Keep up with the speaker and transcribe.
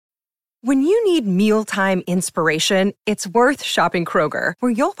When you need mealtime inspiration, it's worth shopping Kroger,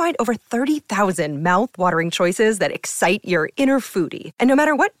 where you'll find over 30,000 mouth-watering choices that excite your inner foodie. And no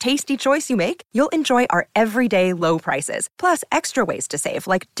matter what tasty choice you make, you'll enjoy our everyday low prices, plus extra ways to save,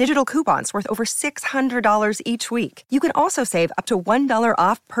 like digital coupons worth over $600 each week. You can also save up to $1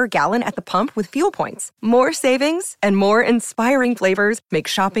 off per gallon at the pump with fuel points. More savings and more inspiring flavors make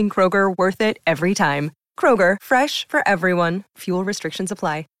shopping Kroger worth it every time. Kroger, fresh for everyone. Fuel restrictions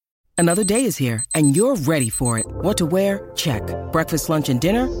apply. Another day is here, and you're ready for it. What to wear? Check. Breakfast, lunch, and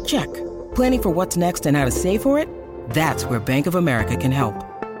dinner? Check. Planning for what's next and how to save for it? That's where Bank of America can help.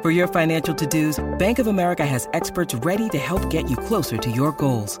 For your financial to-dos, Bank of America has experts ready to help get you closer to your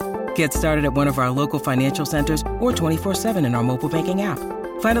goals. Get started at one of our local financial centers or 24/7 in our mobile banking app.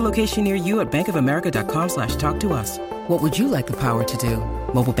 Find a location near you at bankofamerica.com/talktous. What would you like the power to do?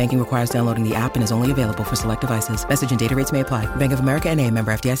 Mobile banking requires downloading the app and is only available for select devices. Message and data rates may apply. Bank of America N.A.,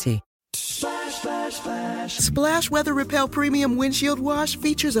 member FDIC. Splash Weather Repel Premium Windshield Wash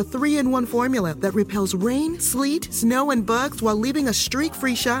features a 3-in-1 formula that repels rain, sleet, snow, and bugs while leaving a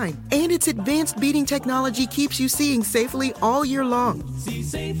streak-free shine. And its advanced beading technology keeps you seeing safely all year long. See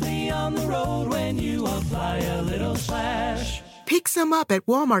safely on the road when you apply a little splash. Pick some up at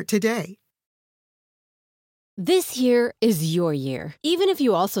Walmart today. This year is your year, even if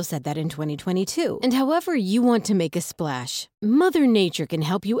you also said that in 2022. And however you want to make a splash, Mother Nature can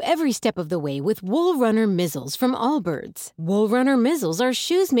help you every step of the way with Wool Runner Mizzles from Allbirds. Wool Runner Mizzles are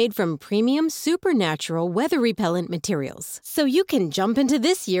shoes made from premium, supernatural, weather-repellent materials. So you can jump into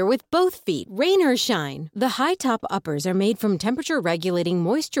this year with both feet, rain or shine. The high-top uppers are made from temperature-regulating,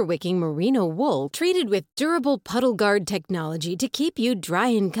 moisture-wicking merino wool treated with durable puddle guard technology to keep you dry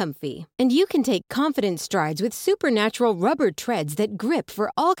and comfy. And you can take confident strides with supernatural rubber treads that grip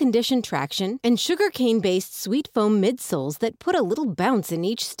for all condition traction and sugarcane-based sweet foam midsoles that put a little bounce in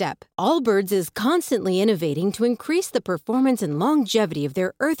each step. Allbirds is constantly innovating to increase the performance and longevity of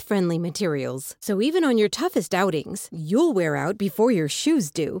their earth-friendly materials. So even on your toughest outings, you'll wear out before your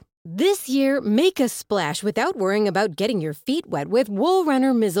shoes do. This year, make a splash without worrying about getting your feet wet with Wool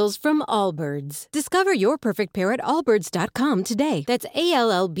Runner Mizzles from Allbirds. Discover your perfect pair at allbirds.com today. That's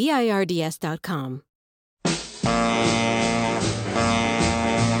ALLBIRDS.com.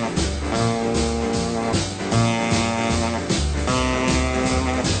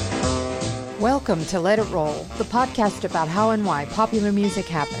 Welcome to Let It Roll, the podcast about how and why popular music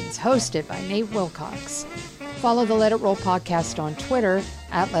happens, hosted by Nate Wilcox. Follow the Let It Roll podcast on Twitter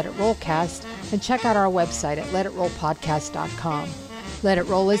at Let It Rollcast, and check out our website at letitrollpodcast.com. Let It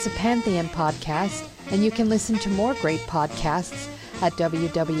Roll is a Pantheon podcast, and you can listen to more great podcasts at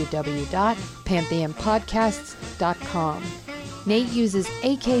www.pantheonpodcasts.com. Nate uses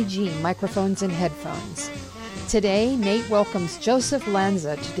AKG microphones and headphones. Today, Nate welcomes Joseph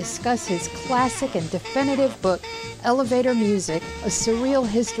Lanza to discuss his classic and definitive book, Elevator Music, A Surreal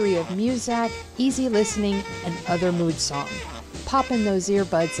History of Muzak, Easy Listening, and Other Mood Song. Pop in those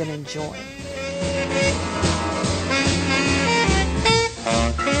earbuds and enjoy.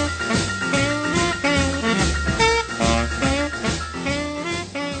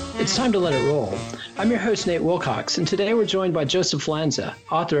 It's time to let it roll. I'm your host, Nate Wilcox, and today we're joined by Joseph Lanza,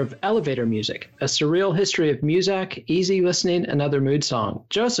 author of Elevator Music, A Surreal History of Muzak, Easy Listening, and Other Mood Song.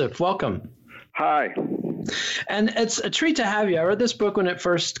 Joseph, welcome. Hi. And it's a treat to have you. I read this book when it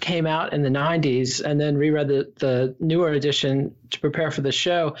first came out in the 90s and then reread the newer edition to prepare for the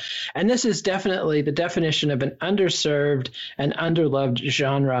show. And this is definitely the definition of an underserved and underloved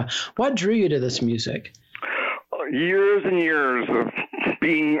genre. What drew you to this music? Years and years of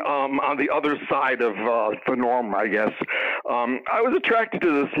being on the other side of the norm, I guess. I was attracted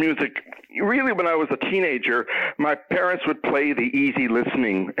to this music really when I was a teenager. My parents would play the easy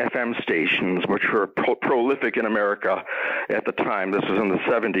listening FM stations, which were prolific in America at the time. This was in the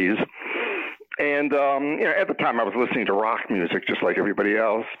 70s. And at the time I was listening to rock music just like everybody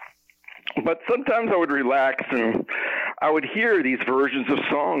else. But sometimes I would relax and I would hear these versions of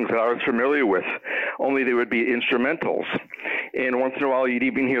songs that I was familiar with, only they would be instrumentals. And once in a while, you'd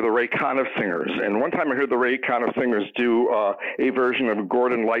even hear the Ray Conniff Singers. And one time I heard the Ray Conniff Singers do a version of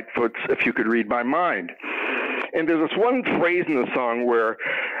Gordon Lightfoot's If You Could Read My Mind. And there's this one phrase in the song where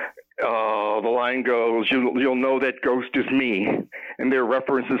the line goes, you'll know that ghost is me. And there are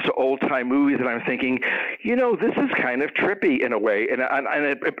references to old-time movies, and I'm thinking, this is kind of trippy in a way. And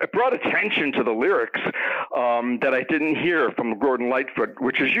it brought attention to the lyrics that I didn't hear from Gordon Lightfoot,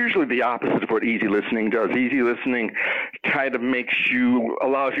 which is usually the opposite of what easy listening does. Easy listening kind of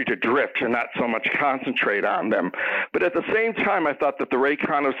allows you to drift and not so much concentrate on them. But at the same time, I thought that the Ray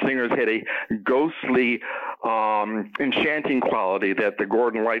Conniff Singers had a ghostly enchanting quality that the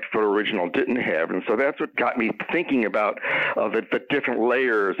Gordon Lightfoot original didn't have. And so that's what got me thinking about the different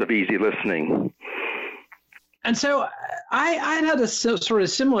layers of easy listening. And so I had a sort of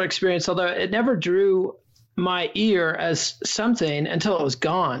similar experience, although it never drew my ear as something until it was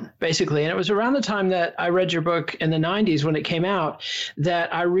gone, basically. And it was around the time that I read your book in the 90s when it came out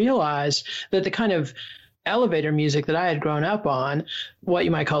that I realized that the kind of elevator music that I had grown up on, what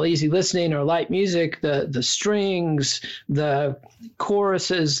you might call easy listening or light music, the strings, the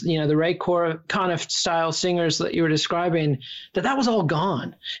choruses, the Ray Conniff style singers that you were describing, that was all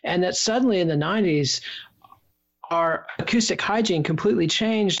gone. And that suddenly in the 90s, our acoustic hygiene completely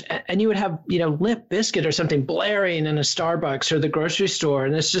changed, and you would have, Limp Bizkit or something blaring in a Starbucks or the grocery store.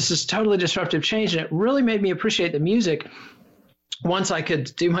 And it's just this totally disruptive change. And it really made me appreciate the music once I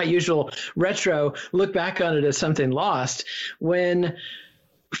could do my usual retro, look back on it as something lost, when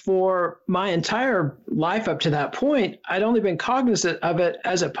for my entire life up to that point, I'd only been cognizant of it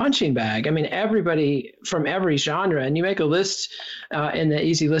as a punching bag. I mean, everybody from every genre, and you make a list in the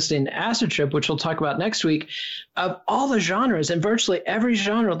Easy Listening Acid Trip, which we'll talk about next week, of all the genres, and virtually every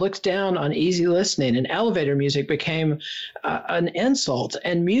genre looks down on easy listening, and elevator music became an insult.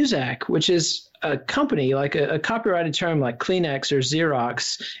 And Muzak, which is a company, like a copyrighted term like Kleenex or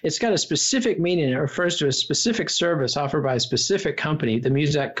Xerox, it's got a specific meaning. It refers to a specific service offered by a specific company, the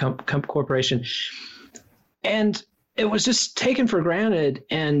Muzak Corporation. And it was just taken for granted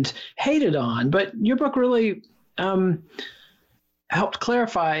and hated on. But your book really helped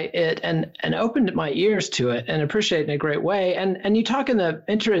clarify it and opened my ears to it and appreciate it in a great way. And you talk in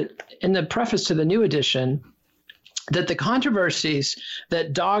the preface to the new edition that the controversies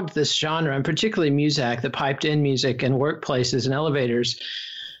that dogged this genre, and particularly Muzak, the piped-in music in workplaces and elevators,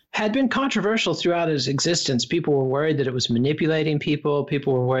 had been controversial throughout its existence. People were worried that it was manipulating people.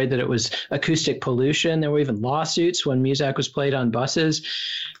 People were worried that it was acoustic pollution. There were even lawsuits when Muzak was played on buses.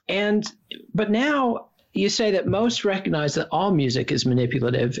 But now you say that most recognize that all music is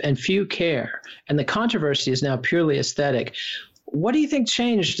manipulative and few care, and the controversy is now purely aesthetic. What do you think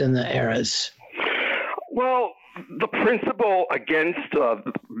changed in the eras? Well, the principle against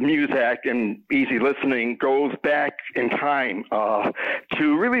Muzak and easy listening goes back in time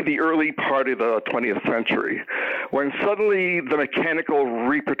to really the early part of the 20th century, when suddenly the mechanical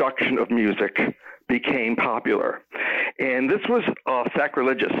reproduction of music became popular. And this was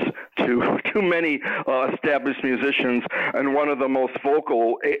sacrilegious to many established musicians, and one of the most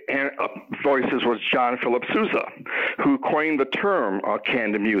vocal voices was John Philip Sousa, who coined the term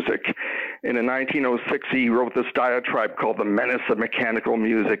canned music. And in 1906, he wrote this diatribe called The Menace of Mechanical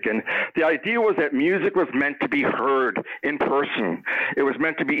Music. And the idea was that music was meant to be heard in person. It was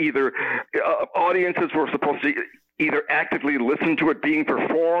meant to be either audiences were supposed to either actively listen to it being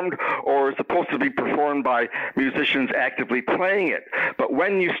performed, or it's supposed to be performed by musicians actively playing it. But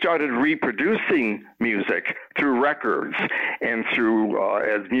when you started reproducing music through records and through,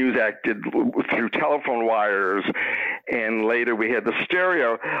 as Muzak did, through telephone wires, and later we had the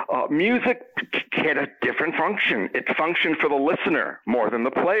stereo, music had a different function. It functioned for the listener more than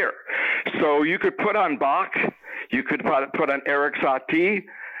the player. So you could put on Bach, you could put on Erik Satie,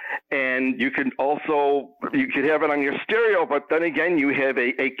 and you could have it on your stereo, but then again, you have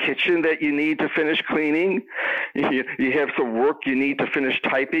a kitchen that you need to finish cleaning. You have some work you need to finish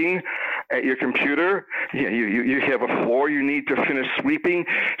typing at your computer. You have a floor you need to finish sweeping.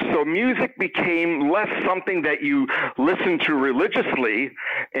 So music became less something that you listen to religiously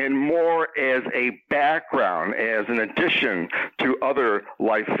and more as a background, as an addition to other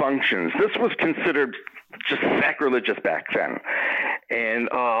life functions. This was considered just sacrilegious back then. And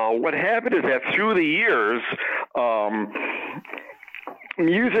what happened is that through the years,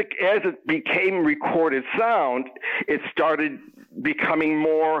 music, as it became recorded sound, it started becoming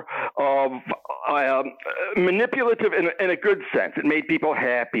more manipulative in a good sense. It made people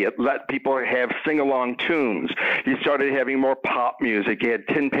happy. It let people have sing-along tunes. You started having more pop music. You had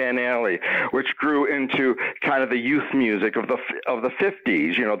Tin Pan Alley, which grew into kind of the youth music of the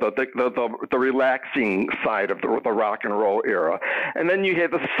 50s. You know, the relaxing side of the rock and roll era. And then you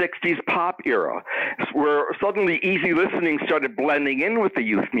had the 60s pop era, where suddenly easy listening started blending in with the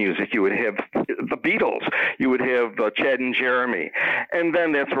youth music. You would have the Beatles. You would have Chad and Jeremy. And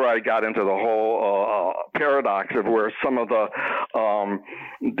then that's where I got into the whole paradox of where some of the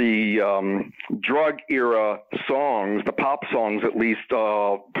drug era songs, the pop songs at least,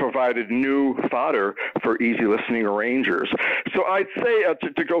 provided new fodder for easy listening arrangers. So I'd say,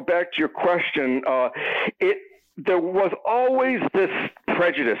 to go back to your question, there was always this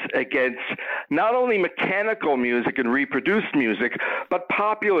prejudice against not only mechanical music and reproduced music, but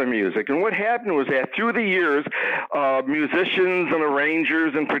popular music. And what happened was that through the years, musicians and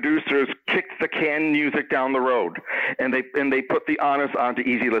arrangers and producers kicked the canned music down the road, and they put the onus onto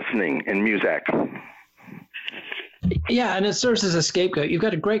easy listening and Muzak. Yeah, and it serves as a scapegoat. You've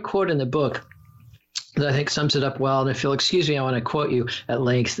got a great quote in the book that I think sums it up well. And if you'll excuse me, I want to quote you at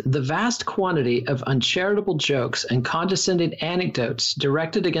length. "The vast quantity of uncharitable jokes and condescending anecdotes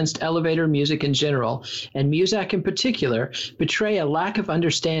directed against elevator music in general, and Muzak in particular, betray a lack of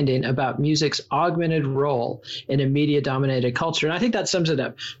understanding about music's augmented role in a media-dominated culture." And I think that sums it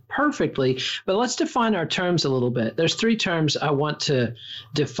up perfectly. But let's define our terms a little bit. There's three terms I want to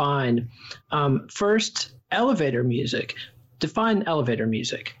define. First, elevator music. Define elevator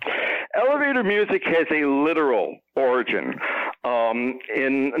music. Elevator music has a literal origin.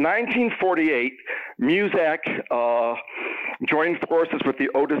 In 1948, Muzak joined forces with the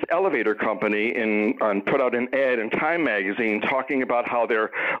Otis Elevator Company and put out an ad in Time magazine talking about how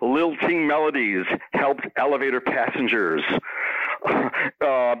their lilting melodies helped elevator passengers.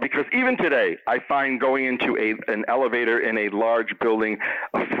 Because even today, I find going into an elevator in a large building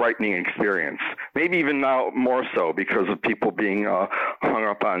a frightening experience. Maybe even now more so because of people being hung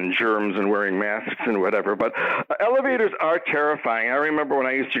up on germs and wearing masks and whatever. But elevators are terrifying. I remember when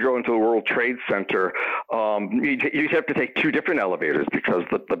I used to go into the World Trade Center, you'd have to take two different elevators because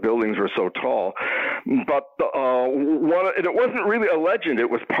the buildings were so tall. But it wasn't really a legend. It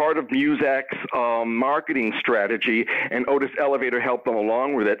was part of Muzak's marketing strategy, and Otis Elevator helped them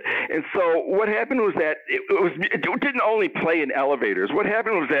along with it. And so what happened was that it didn't only play in elevators. What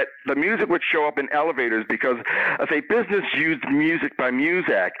happened was that the music would show up in elevators because if a business used music by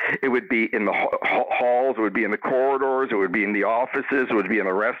Muzak, it would be in the halls, it would be in the corridors, it would be in the offices, it would be in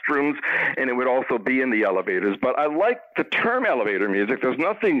the restrooms, and it would also be in the elevators. But I like the term elevator music. There's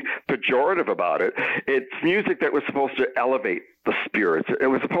nothing pejorative about it. It's music that was supposed to elevate the spirits. It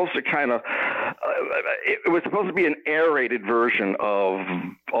was supposed to it was supposed to be an aerated version of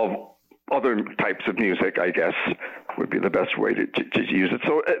other types of music, I guess, would be the best way to use it.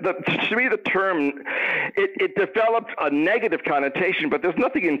 So to me, the term, it developed a negative connotation, but there's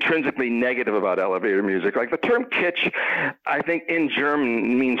nothing intrinsically negative about elevator music. Like the term kitsch, I think in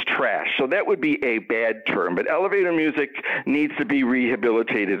German means trash. So that would be a bad term, but elevator music needs to be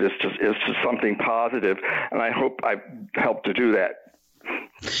rehabilitated as to something positive, and I hope I've helped to do that.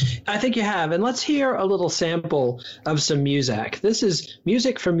 I think you have. And let's hear a little sample of some Muzak. This is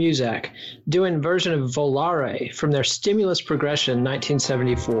Music for Muzak, doing a version of Volare from their Stimulus Progression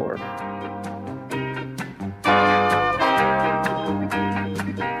 1974.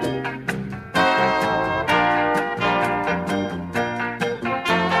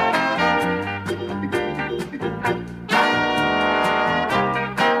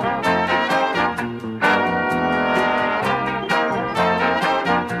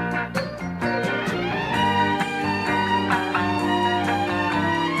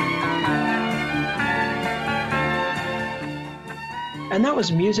 And that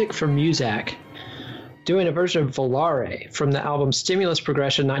was Music for Muzak, doing a version of Volare from the album Stimulus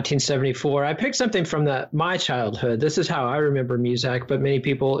Progression 1974. I picked something from my childhood. This is how I remember Muzak, but many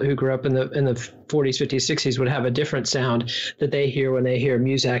people who grew up in the 40s, 50s, 60s would have a different sound that they hear when they hear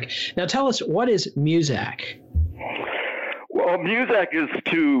Muzak. Now tell us, what is Muzak? Well, Muzak is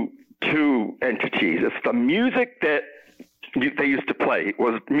two entities. It's the music that they used to play. It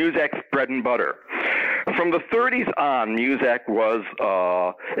was Muzak's bread and butter. From the 30s on, Muzak was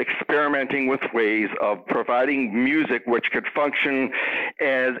experimenting with ways of providing music which could function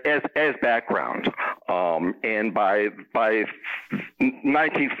as background. And by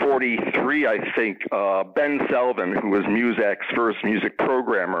 1943, I think, Ben Selvin, who was Muzak's first music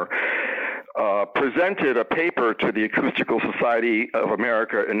programmer, presented a paper to the Acoustical Society of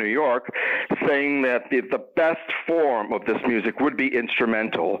America in New York saying that the best form of this music would be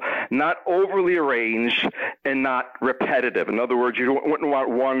instrumental, not overly arranged and not repetitive. In other words, you wouldn't want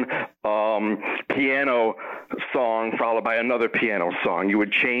one piano song followed by another piano song. You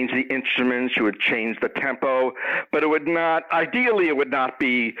would change the instruments, you would change the tempo, but ideally it would not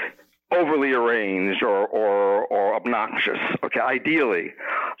be overly arranged or obnoxious, okay, ideally.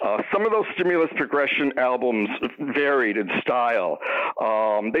 Some of those Stimulus Progression albums varied in style.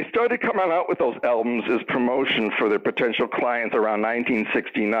 They started coming out with those albums as promotion for their potential clients around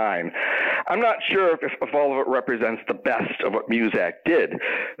 1969. I'm not sure if all of it represents the best of what Muzak did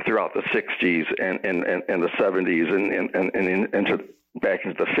throughout the 60s and the 70s and into back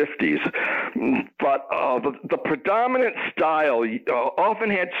into the 50s. But the predominant style often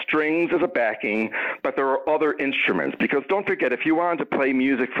had strings as a backing, but there are other instruments. Because don't forget, if you wanted to play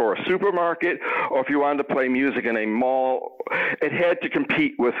music for a supermarket or if you wanted to play music in a mall, it had to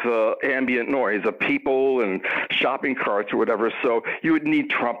compete with ambient noise of people and shopping carts or whatever. So you would need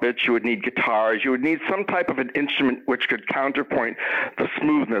trumpets, you would need guitars, you would need some type of an instrument which could counterpoint the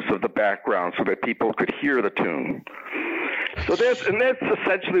smoothness of the background so that people could hear the tune. So that's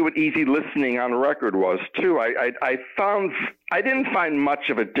essentially what easy listening on record was too. I didn't find much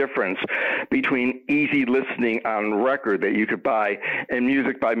of a difference between easy listening on record that you could buy and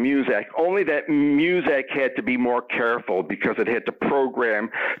music by Muzak. Only that Muzak had to be more careful because it had to program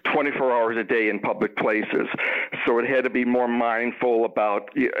 24 hours a day in public places. So it had to be more mindful about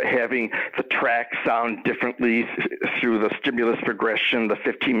having the track sound differently through the stimulus progression, the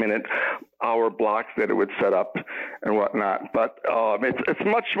 15-minute hour blocks that it would set up and whatnot. But it's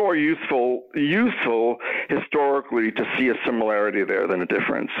much more useful historically to see a similarity there than a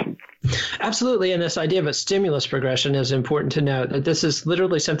difference. Absolutely. And this idea of a stimulus progression is important to note. That this is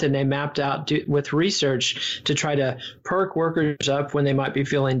literally something they mapped out with research to try to perk workers up when they might be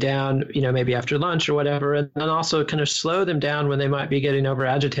feeling down, maybe after lunch or whatever, and then also kind of slow them down when they might be getting over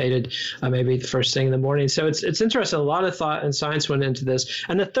agitated, maybe the first thing in the morning. So it's interesting. A lot of thought and science went into this.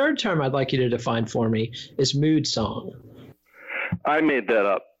 And the third term I'd like you to define for me is mood song. I made that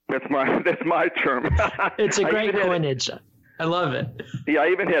up. That's my term. It's a great coinage. I love it. Yeah, I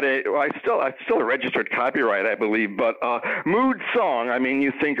even had I still a registered copyright, I believe. But mood song, I mean,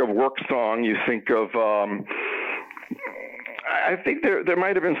 you think of work song, you think of, I think there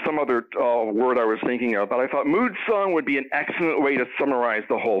might have been some other word I was thinking of, but I thought mood song would be an excellent way to summarize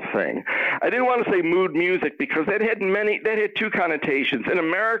the whole thing. I didn't want to say mood music because that had two connotations. In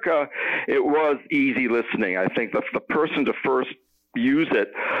America, it was easy listening. I think the person to first use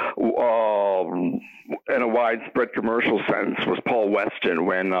it in a widespread commercial sense was Paul Weston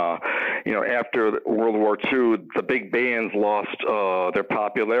when, after World War II, the big bands lost their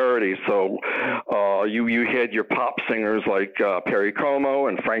popularity. So you had your pop singers like Perry Como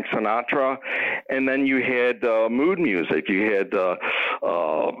and Frank Sinatra, and then you had mood music. You had,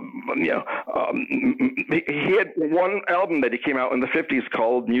 he had one album that he came out in the 50s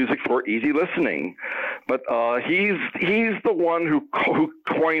called Music for Easy Listening. But he's the one who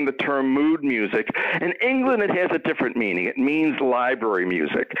coined the term mood music. In England, it has a different meaning. It means library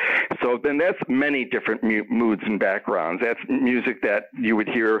music. So then that's many different moods and backgrounds. That's music that you would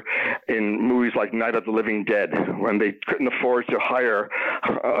hear in movies like Night of the Living Dead. When they couldn't afford to hire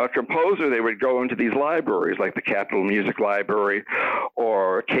a composer, they would go into these libraries like the Capitol Music Library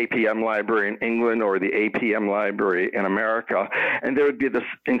or KPM Library in England or the APM Library in America. And there would be this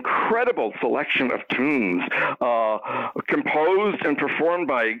incredible selection of tunes composed and performed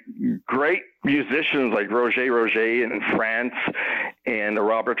by great musicians like Roger in France and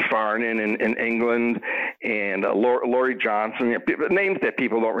Robert Farnon in England and Laurie Johnson, names that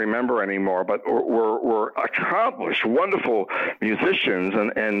people don't remember anymore, but were accomplished, wonderful musicians.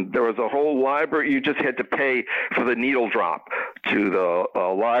 And there was a whole library. You just had to pay for the needle drop to the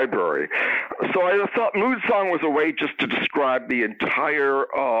library. So I thought mood song was a way just to describe the entire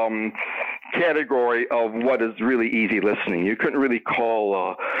category of what is really easy listening. You couldn't really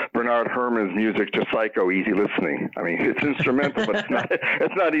call Bernard Herrmann's music to Psycho easy listening. I mean, it's instrumental, but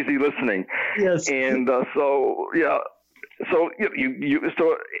it's not easy listening. Yes. And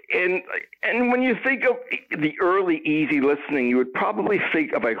and when you think of the early easy listening, you would probably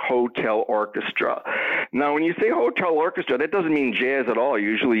think of a hotel orchestra. Now, when you say hotel orchestra, that doesn't mean jazz at all.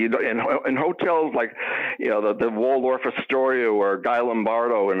 Usually, in hotels like the Waldorf Astoria, where Guy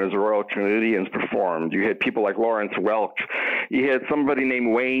Lombardo and his Royal Canadians performed, you had people like Lawrence Welk. You had somebody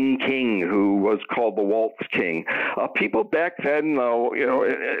named Wayne King, who was called the Waltz King. People back then,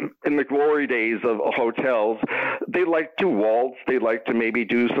 in the glory days of hotels, they liked to waltz. They liked to maybe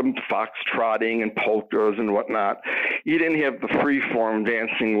do some foxtrotting and polkas and whatnot. You didn't have the free-form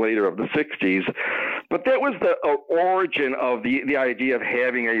dancing later of the 60s. But that was the origin of the idea of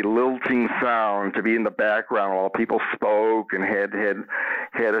having a lilting sound to be in the background while people spoke and had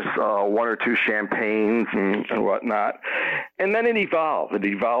one or two champagnes and whatnot. And then it evolved. It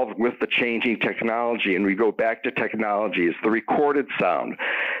evolved with the changing technology, and we go back to technology. It's the recorded sound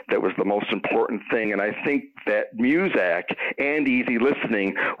that was the most important thing. And I think that Muzak and easy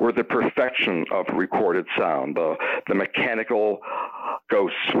listening were the perfection of recorded sound, the mechanical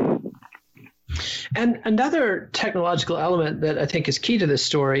ghosts. And another technological element that I think is key to this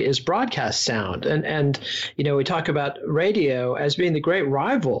story is broadcast sound. And we talk about radio as being the great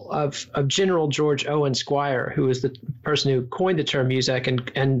rival of General George Owen Squier, who was the person who coined the term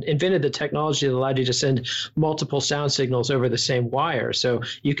MUSEC and invented the technology that allowed you to send multiple sound signals over the same wire. So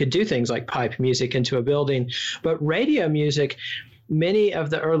you could do things like pipe music into a building. But radio music, many of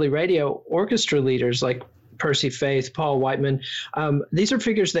the early radio orchestra leaders like Percy Faith, Paul Whiteman. These are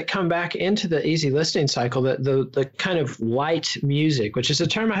figures that come back into the easy listening cycle, the kind of light music, which is a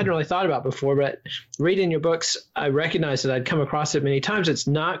term I hadn't really thought about before, but reading your books, I recognized that I'd come across it many times. It's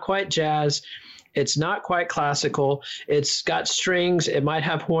not quite jazz. It's not quite classical. It's got strings. It might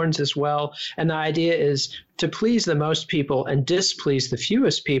have horns as well. And the idea is to please the most people and displease the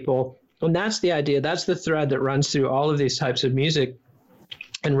fewest people. And that's the idea. That's the thread that runs through all of these types of music.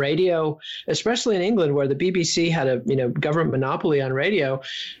 And radio, especially in England, where the BBC had a government monopoly on radio,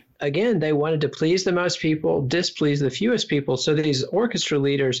 again, they wanted to please the most people, displease the fewest people. So these orchestra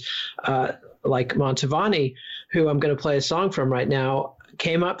leaders like Mantovani, who I'm going to play a song from right now,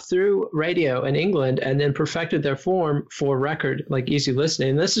 came up through radio in England and then perfected their form for record, like easy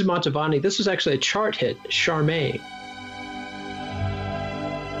listening. And this is Mantovani. This was actually a chart hit, Charmaine.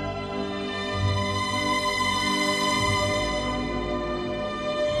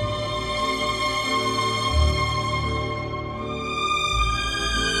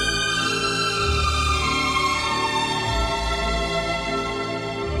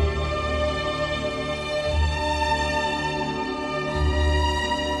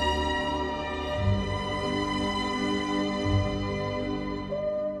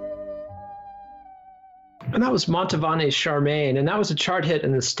 And that was Mantovani's Charmaine, and that was a chart hit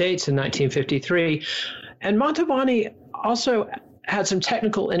in the States in 1953. And Mantovani also had some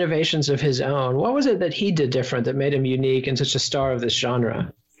technical innovations of his own. What was it that he did different that made him unique and such a star of this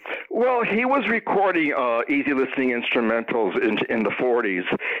genre? Well, he was recording easy listening instrumentals in the 40s.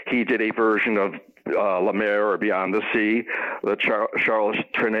 He did a version of La Mer or Beyond the Sea, the Charles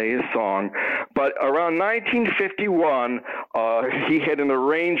Trenet song. But around 1951, he had an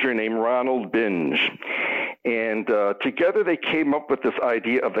arranger named Ronald Binge. And together they came up with this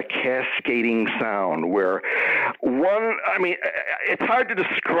idea of the cascading sound where it's hard to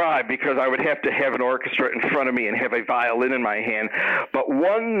describe because I would have to have an orchestra in front of me and have a violin in my hand, but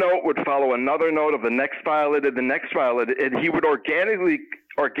one note would follow another note of the next violin and the next violin, and he would organically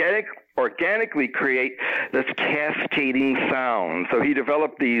create this cascading sound. So he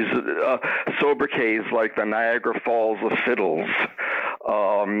developed these sobriquets like the Niagara Falls of fiddles.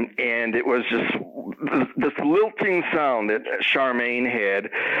 And it was just this lilting sound that Charmaine had.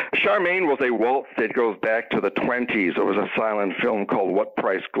 Charmaine was a waltz that goes back to the 20s. It was a silent film called What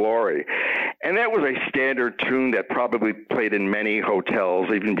Price Glory. And that was a standard tune that probably played in many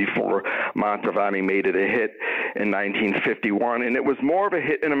hotels even before Mantovani made it a hit in 1951. And it was more of a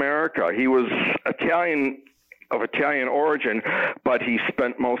hit in America. He was of Italian origin, but he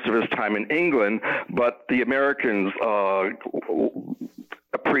spent most of his time in England. But the Americans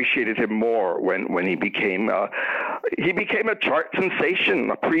appreciated him more when he became a chart sensation,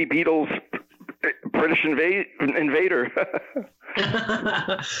 a pre-Beatles British invader.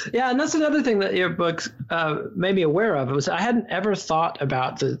 Yeah, and that's another thing that your book made me aware of. Was I hadn't ever thought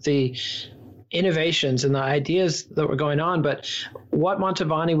about the innovations and the ideas that were going on, but what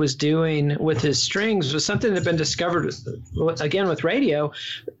Mantovani was doing with his strings was something that had been discovered, again, with radio.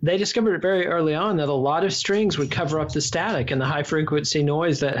 They discovered it very early on that a lot of strings would cover up the static and the high frequency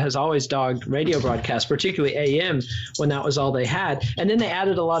noise that has always dogged radio broadcasts, particularly AM, when that was all they had. And then they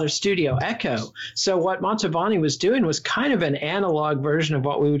added a lot of studio echo. So what Mantovani was doing was kind of an analog version of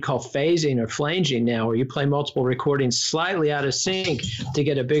what we would call phasing or flanging now, where you play multiple recordings slightly out of sync to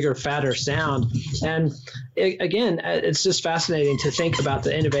get a bigger, fatter sound. And again, it's just fascinating to think about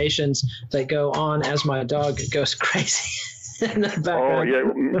the innovations that go on as my dog goes crazy in the background.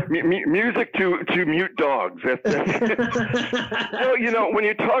 Oh, yeah. Music to mute dogs. Well, when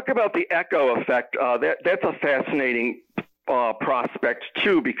you talk about the echo effect, that's a fascinating prospect,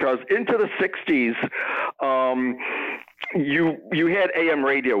 too, because into the 60s, you had AM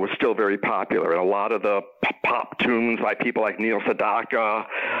radio was still very popular, and a lot of the pop tunes by people like Neil Sedaka,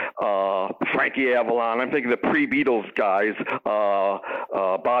 Frankie Avalon, I'm thinking the pre-Beatles guys,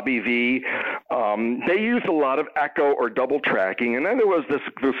 Bobby V, they used a lot of echo or double tracking. And then there was this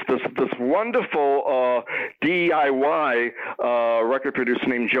wonderful DIY record producer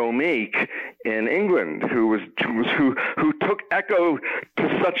named Joe Meek in England who took echo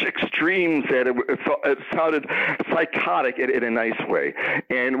to such extremes that it sounded psychotic in a nice way.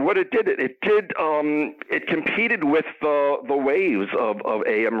 And what it did, it competed with the waves of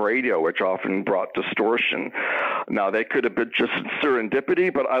AM radio, which often brought distortion. Now, that could have been just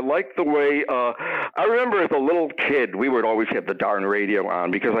serendipity, but I like the way, I remember as a little kid, we would always have the darn radio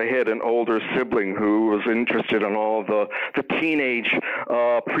on because I had an older sibling who was interested in all the teenage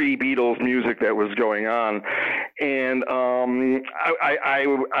pre-Beatles music that was going on. And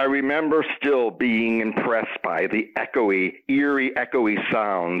I remember still being impressed by the eerie, echoey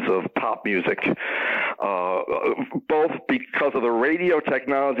sounds of pop music, both because of the radio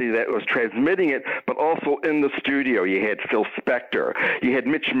technology that was transmitting it, but also in the studio. You had Phil Spector. You had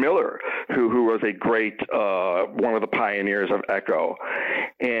Mitch Miller, who was a great, one of the pioneers of echo.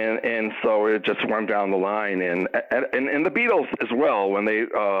 And so it just went down the line. And the Beatles as well, when they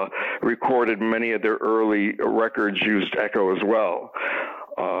recorded many of their early records, used echo as well.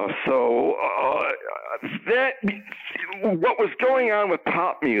 That what was going on with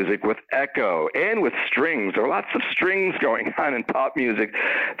pop music, with echo and with strings, there are lots of strings going on in pop music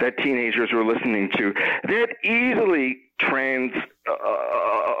that teenagers were listening to, that easily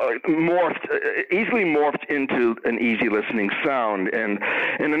morphed into an easy listening sound. And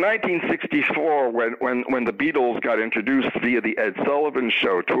in 1964, when the Beatles got introduced via the Ed Sullivan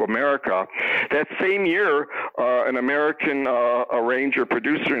Show to America, that same year, an American arranger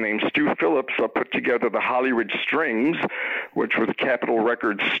producer named Stu Phillips put together the Hollywood Strings, which was Capitol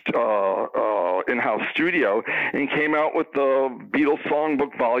Records in-house studio, and came out with the Beatles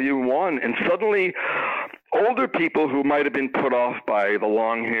Songbook Volume 1. And suddenly, older people who might have been put off by the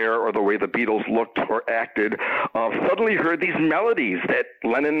long hair or the way the Beatles looked or acted suddenly heard these melodies that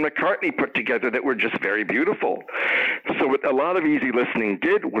Lennon and McCartney put together that were just very beautiful. So what a lot of easy listening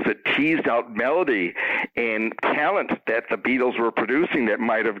did was it teased out melody and talent that the Beatles were producing that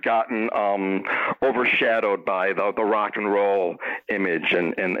might have gotten overshadowed by the rock and roll image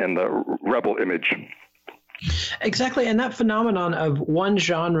and the rebel image. Exactly. And that phenomenon of one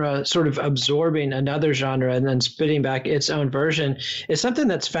genre sort of absorbing another genre and then spitting back its own version is something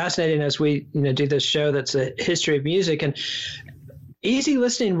that's fascinating as we do this show that's a history of music. And easy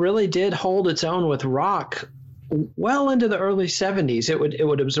listening really did hold its own with rock well into the early 70s. It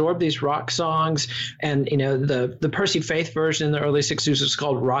would absorb these rock songs, and the Percy Faith version in the early 60s was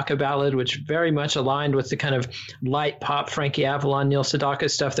called Rock-A-Ballad, which very much aligned with the kind of light pop Frankie Avalon, Neil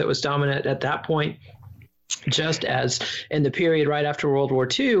Sedaka stuff that was dominant at that point. Just as in the period right after World War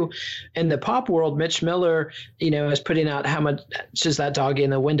II, in the pop world, Mitch Miller, is putting out How Much Is That Doggy in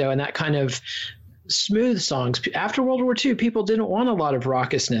the Window and that kind of smooth songs. After World War II, people didn't want a lot of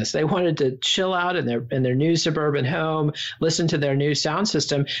raucousness. They wanted to chill out in their new suburban home, listen to their new sound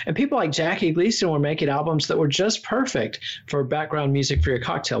system. And people like Jackie Gleason were making albums that were just perfect for background music for your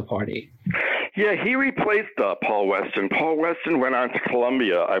cocktail party. Yeah, he replaced Paul Weston. Paul Weston went on to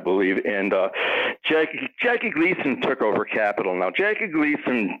Columbia, I believe, and Jackie Gleason took over Capitol. Now, Jackie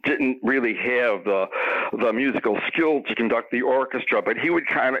Gleason didn't really have the musical skill to conduct the orchestra, but he would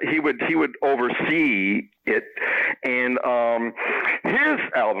oversee it, and his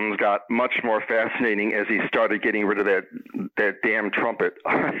albums got much more fascinating as he started getting rid of that damn trumpet.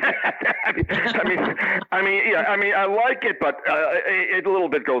 I like it, but it a little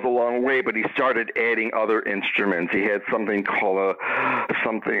bit goes a long way. But he started adding other instruments. He had something called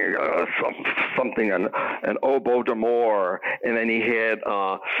an oboe d'amore, and then he had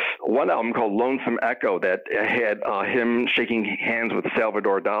one album called Lonesome Echo that had him shaking hands with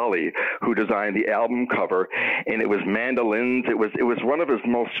Salvador Dali, who designed the album cover, and it was mandolins. It was one of the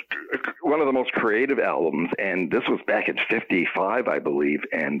most creative albums, and this was back in '55, I believe.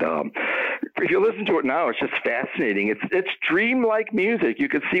 And if you listen to it now, it's just fascinating. It's dreamlike music. You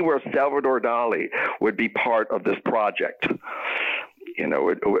could see where Salvador Dali would be part of this project. It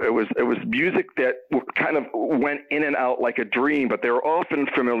was music that kind of went in and out like a dream, but they were often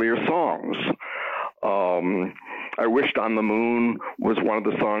familiar songs. I Wished on the Moon was one of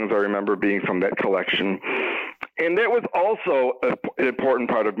the songs I remember being from that collection. And that was also an important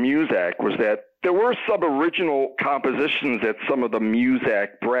part of Muzak, was that there were sub-original compositions that some of the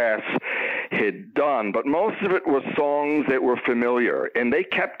Muzak brass had done, but most of it was songs that were familiar, and they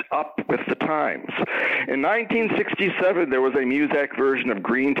kept up with the times. In 1967, there was a Muzak version of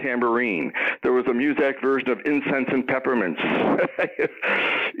Green Tambourine. There was a Muzak version of Incense and Peppermints.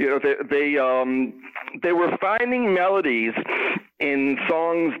 They were finding melodies in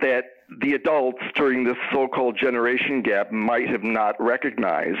songs that the adults during this so-called generation gap might have not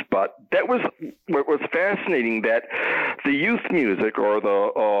recognized. But that was what was fascinating, that the youth music, or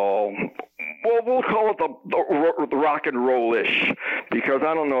Well, we'll call it the rock and roll-ish, because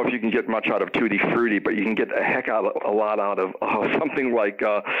I don't know if you can get much out of Tutti Frutti, but you can get a lot out of something like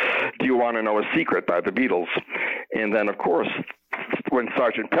Do You Want to Know a Secret by the Beatles. And then, of course, when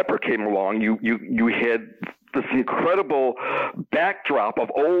Sgt. Pepper came along, you had this incredible backdrop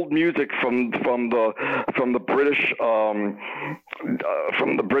of old music from the British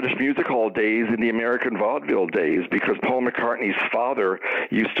music hall days and the American vaudeville days, because Paul McCartney's father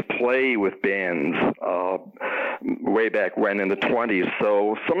used to play with bands way back when in the 20s.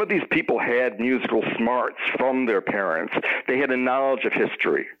 So some of these people had musical smarts from their parents. They had a knowledge of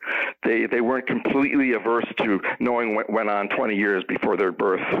history. They weren't completely averse to knowing what went on 20 years before their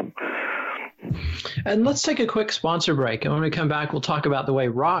birth. And let's take a quick sponsor break. And when we come back, we'll talk about the way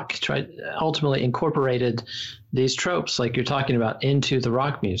rock ultimately incorporated these tropes, like you're talking about, into the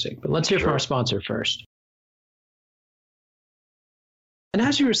rock music. But let's hear from our sponsor first. And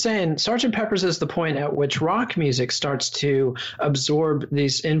as you were saying, Sgt. Pepper's is the point at which rock music starts to absorb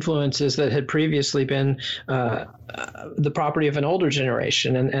these influences that had previously been the property of an older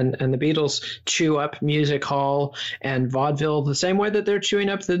generation. And the Beatles chew up music hall and vaudeville the same way that they're chewing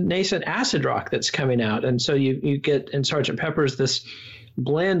up the nascent acid rock that's coming out. And so you get in Sgt. Pepper's this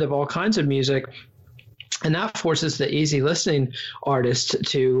blend of all kinds of music. And that forces the easy listening artist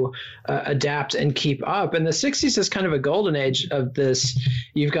to adapt and keep up. And the 60s is kind of a golden age of this.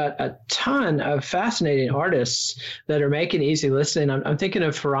 You've got a ton of fascinating artists that are making easy listening. I'm thinking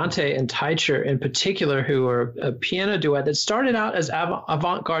of Ferrante and Teicher in particular, who are a piano duet that started out as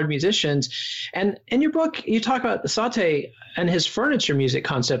avant-garde musicians. And in your book, you talk about Satie and his furniture music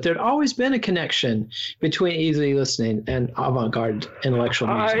concept. There'd always been a connection between easy listening and avant-garde intellectual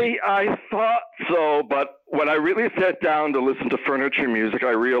music. I thought so, but when I really sat down to listen to furniture music,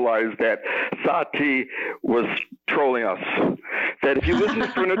 I realized that Satie was trolling us. That if you listen to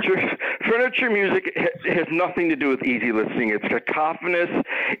furniture music has nothing to do with easy listening. It's cacophonous.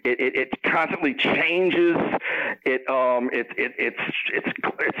 It constantly changes.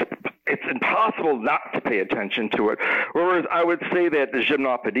 It's impossible not to pay attention to it. Whereas I would say that the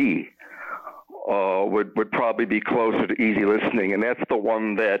Gymnopédie would probably be closer to easy listening, and that's the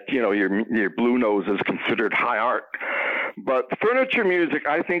one that, you know, your Blue Nose is considered high art. But furniture music,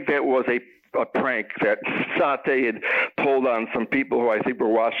 I think that was a prank that Satie had pulled on some people who I think were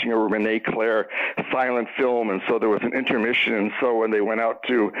watching a Rene Clair silent film, and so there was an intermission, and so when they went out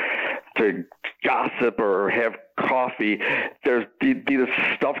to gossip or have coffee, there'd be this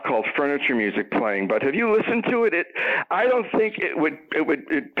stuff called furniture music playing. But have you listened to it? I don't think it would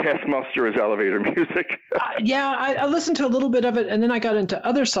pass muster as elevator music. I listened to a little bit of it, and then I got into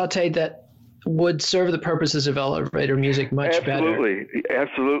other Satie that would serve the purposes of elevator music much better.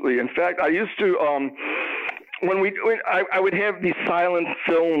 Absolutely. In fact, I used to I would have these silent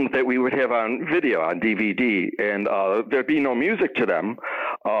films that we would have on video, on DVD, and there'd be no music to them.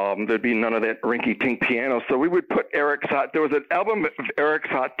 There'd be none of that rinky-tink piano. So we would put Eric Satie. There was an album of Eric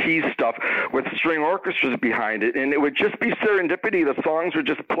Satie's stuff with string orchestras behind it, and it would just be serendipity. The songs would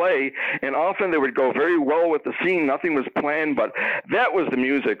just play, and often they would go very well with the scene. Nothing was planned, but that was the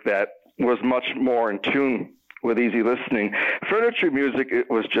music that was much more in tune with easy listening. Furniture music, it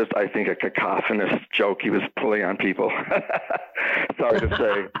was just, I think, a cacophonous joke he was pulling on people. Sorry to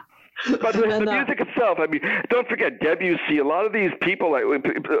say. But the music itself, I mean, don't forget Debussy. A lot of these people,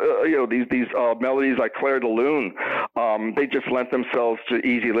 these melodies like Clair de Lune, they just lent themselves to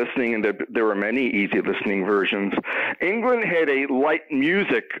easy listening, and there were many easy listening versions. England had a light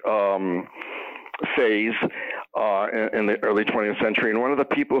music phase in the early 20th century, and one of the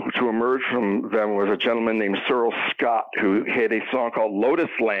people to emerge from them was a gentleman named Cyril Scott, who had a song called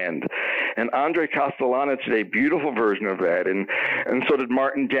Lotus Land, and Andre Castellano did a beautiful version of that, and so did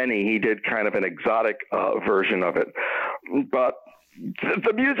Martin Denny. He did kind of an exotic version of it, but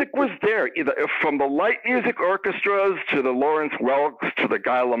the music was there, either from the light music orchestras to the Lawrence Welks to the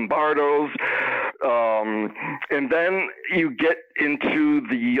Guy Lombardos, and then you get into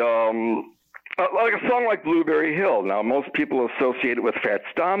the like a song like Blueberry Hill. Now, most people associate it with Fats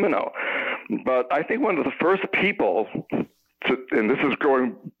Domino, but I think one of the first people and this is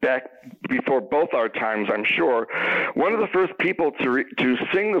going back before both our times, I'm sure, one of the first people to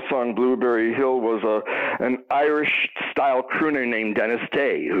sing the song Blueberry Hill was an Irish-style crooner named Dennis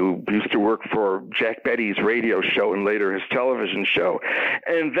Day, who used to work for Jack Betty's radio show and later his television show.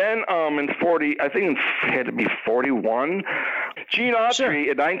 And then it had to be 41, Gene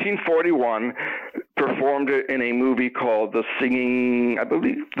Autry in 1941 performed it in a movie called The Singing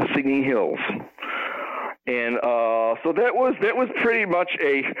Hills. And so that was pretty much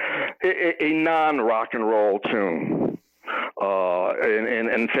a non-rock and roll tune.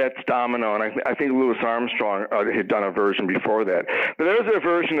 and Fats Domino, and I think Louis Armstrong had done a version before that. But there's a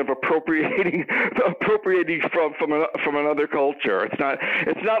version of appropriating from another culture. It's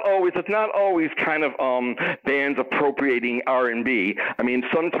not always kind of bands appropriating R&B. I mean,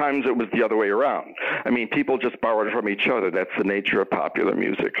 sometimes it was the other way around. I mean, people just borrowed from each other. That's the nature of popular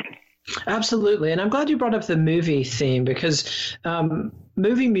music. Absolutely. And I'm glad you brought up the movie theme, because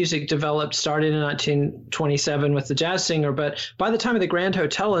movie music started in 1927 with The Jazz Singer, but by the time of The Grand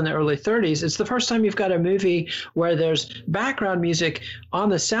Hotel in the early 30s, it's the first time you've got a movie where there's background music on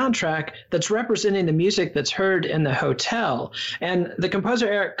the soundtrack that's representing the music that's heard in the hotel. And the composer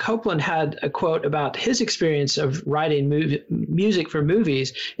Eric Copeland had a quote about his experience of writing music for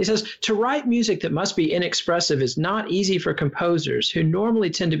movies. He says, "To write music that must be inexpressive is not easy for composers who normally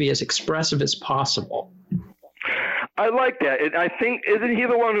tend to be as expressive as possible." I like that. I think, isn't he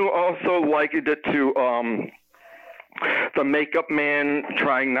the one who also likened it to the makeup man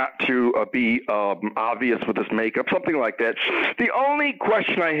trying not to be obvious with his makeup, something like that? The only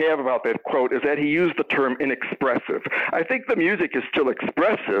question I have about that quote is that he used the term inexpressive. I think the music is still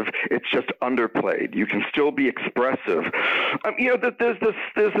expressive. It's just underplayed. You can still be expressive. There's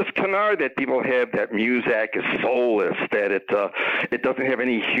this canard that people have that Muzak is soulless, that it doesn't have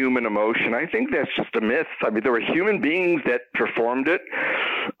any human emotion. I think that's just a myth. I mean, there were human beings that performed it.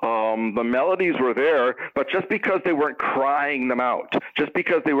 The melodies were there, but just because they weren't crying them out, just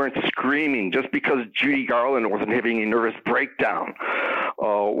because they weren't screaming, just because Judy Garland wasn't having a nervous breakdown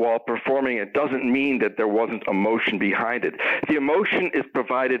while performing, it doesn't mean that there wasn't emotion behind it. The emotion is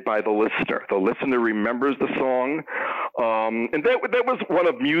provided by the listener. The listener remembers the song, and that was one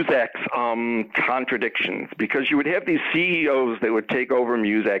of Muzak's contradictions, because you would have these CEOs that would take over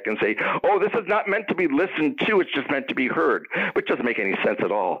Muzak and say, "Oh, this is not meant to be listened to, it's just meant to be heard," which doesn't make any sense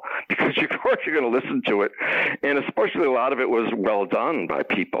at all, because of course you're going to listen to it, and especially a lot of it was well done by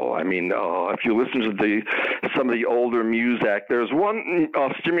people. I mean, if you listen to some of the older Muzak, there's one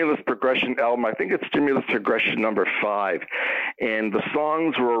Stimulus Progression album, I think it's Stimulus Progression number 5, and the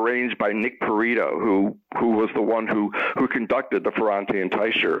songs were arranged by Nick Perito, who was the one who conducted the Ferrante and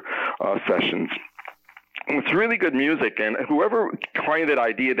Teicher sessions. It's really good music, and whoever coined that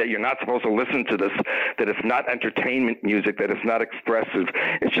idea that you're not supposed to listen to this, that it's not entertainment music, that it's not expressive,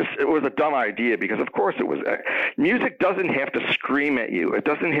 it was a dumb idea, because of course it was. Music doesn't have to scream at you. It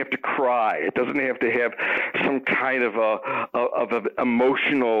doesn't have to cry. It doesn't have to have some kind of an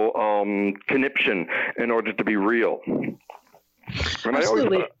emotional conniption in order to be real. And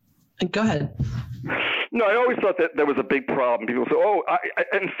Absolutely. Go ahead. No, I always thought that there was a big problem. People say,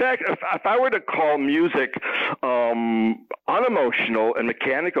 in fact, if I were to call music unemotional and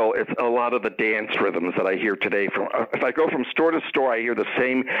mechanical, it's a lot of the dance rhythms that I hear today. If I go from store to store, I hear the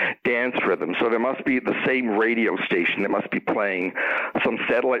same dance rhythm. So there must be the same radio station that must be playing. Some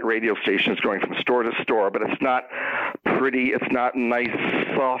satellite radio stations going from store to store, but it's not pretty. It's not nice,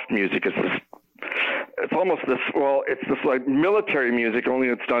 soft music. It's almost it's this like military music, only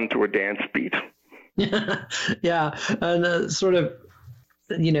it's done to a dance beat. Yeah, and sort of,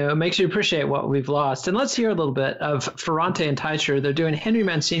 it makes you appreciate what we've lost. And let's hear a little bit of Ferrante and Teicher. They're doing Henry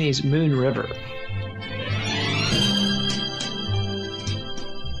Mancini's Moon River.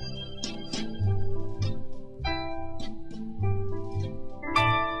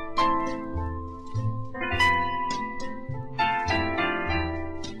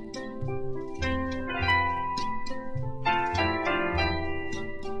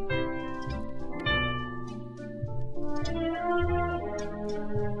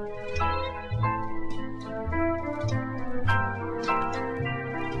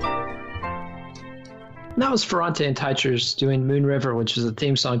 That was Ferrante and Teicher's doing Moon River, which is a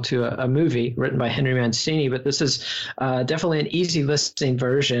theme song to a movie written by Henry Mancini. But this is definitely an easy listening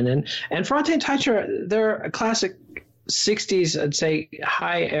version. And Ferrante and Teicher, they're a classic 60s, I'd say,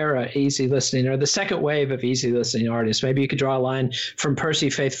 high era easy listening, or the second wave of easy listening artists. Maybe you could draw a line from Percy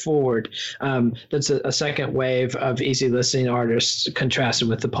Faith forward. That's a second wave of easy listening artists, contrasted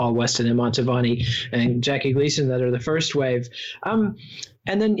with the Paul Weston and Mantovani and Jackie Gleason that are the first wave.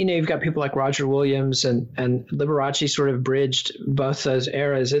 And then, you've got people like Roger Williams and Liberace sort of bridged both those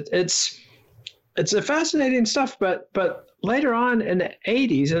eras. It's a fascinating stuff, but later on in the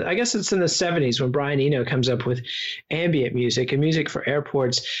 80s, I guess it's in the 70s, when Brian Eno comes up with ambient music and music for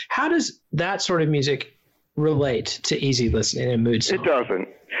airports. How does that sort of music relate to easy listening and mood songs?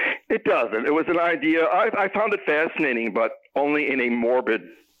 It doesn't. It was an idea. I found it fascinating, but only in a morbid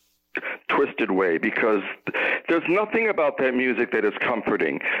twisted way, because there's nothing about that music that is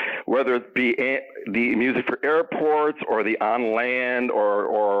comforting, whether it be the music for airports or the on land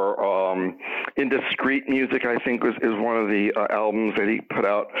or indiscreet music, I think is one of the albums that he put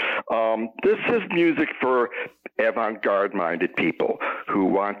out. This is music for avant-garde minded people who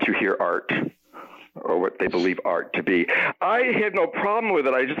want to hear art, or what they believe art to be. I had no problem with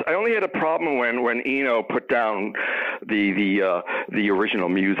it. I only had a problem when Eno put down the original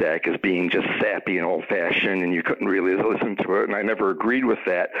Muzak as being just sappy and old-fashioned, and you couldn't really listen to it, and I never agreed with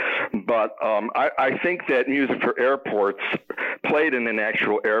that. But I think that music for airports played in an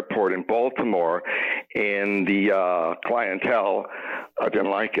actual airport in Baltimore, and the clientele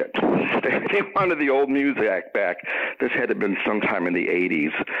didn't like it. They wanted the old Muzak back. This had to have been sometime in the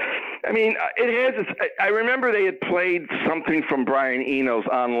 80s. I mean, it has. I remember they had played something from Brian Eno's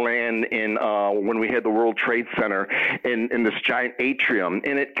On Land in when we had the World Trade Center in this giant atrium,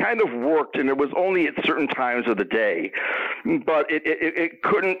 and it kind of worked, and it was only at certain times of the day, but it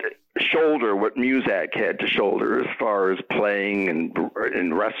couldn't shoulder what Muzak had to shoulder as far as playing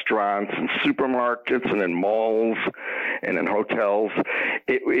in restaurants and supermarkets and in malls and in hotels.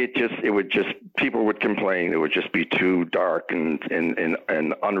 People would complain it would just be too dark and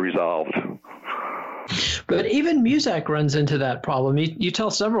unresolved. But even Muzak runs into that problem. You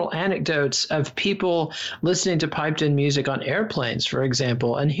tell several anecdotes of people listening to piped-in music on airplanes, for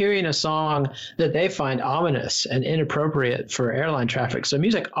example, and hearing a song that they find ominous and inappropriate for airline traffic. So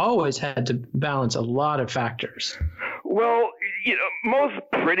Muzak always had to balance a lot of factors. Well, most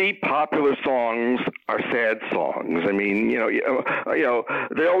pretty popular songs are sad songs. I mean,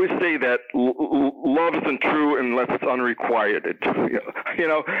 they always say that love isn't true unless it's unrequited.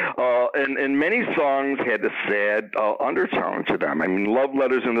 And many songs had a sad undertone to them. I mean, Love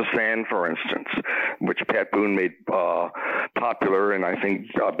Letters in the Sand, for instance, which Pat Boone made popular, and I think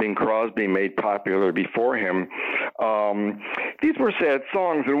Bing Crosby made popular before him. These were sad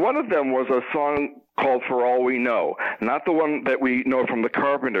songs, and one of them was a song called For All We Know, not the one that we know from the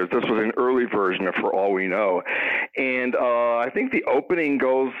Carpenters. This was an early version of For All We Know. And I think the opening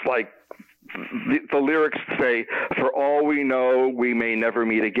goes like, the lyrics say, "For all we know, we may never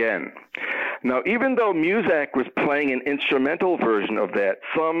meet again." Now, even though Muzak was playing an instrumental version of that,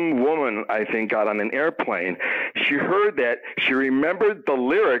 some woman, I think, got on an airplane. She heard that, she remembered the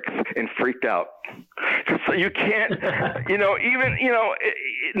lyrics, and freaked out. So you can't,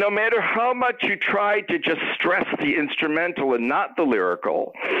 no matter how much you try to just stress the instrumental and not the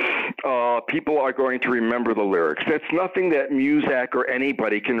lyrical, people are going to remember the lyrics. That's nothing that Muzak or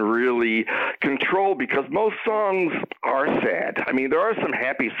anybody can really control, because most songs are sad. I mean, there are some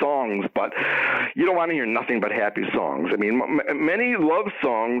happy songs, but you don't want to hear nothing but happy songs. I mean, many love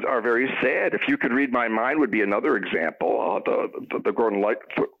songs are very sad. If You Could Read My Mind would be another example. The Gordon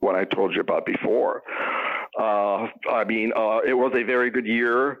Lightfoot one I told you about before. It was a very good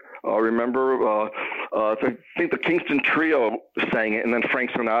year. Remember, I think the Kingston Trio sang it, and then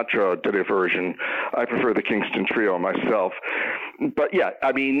Frank Sinatra did a version. I prefer the Kingston Trio myself. But yeah,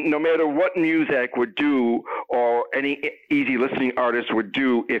 I mean, no matter what Muzak would do, or any easy listening artist would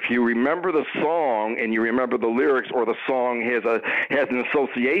do, if you remember the song and you remember the lyrics, or the song has an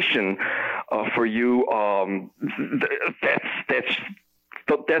association for you,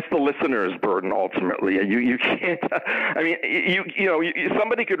 that's the listener's burden ultimately. You can't. I mean,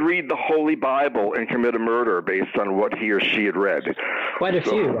 somebody could read the Holy Bible and commit a murder based on what he or she had read. Quite a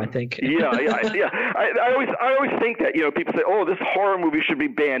few, I think. Yeah. I always think that people say, "Oh, this horror movie should be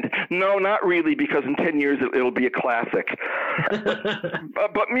banned." No, not really, because in 10 years it'll be a classic.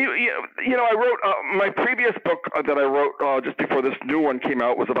 but I wrote my previous book that I wrote just before this new one came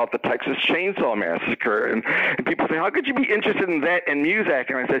out was about the Texas Chainsaw Massacre, and people say, "How could you be interested in that and Muzak?"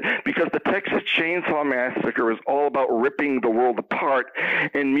 And I said, because the Texas Chainsaw Massacre is all about ripping the world apart,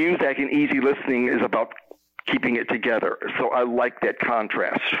 and Muzak and easy listening is about keeping it together. So I like that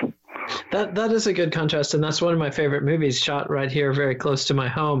contrast. That is a good contrast, and that's one of my favorite movies, shot right here very close to my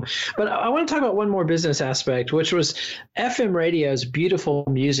home. But I want to talk about one more business aspect, which was FM radio's beautiful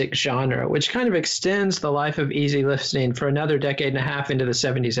music genre, which kind of extends the life of easy listening for another decade and a half into the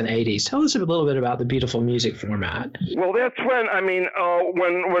 70s and 80s. Tell us a little bit about the beautiful music format. Well, that's when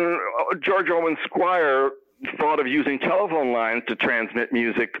George Owen Squire thought of using telephone lines to transmit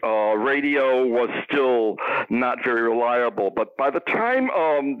music, radio was still not very reliable. But by the time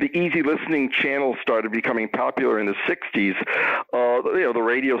the easy listening channels started becoming popular in the 60s, the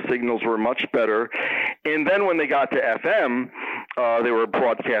radio signals were much better. And then when they got to FM, they were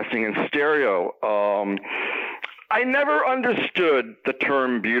broadcasting in stereo. I never understood the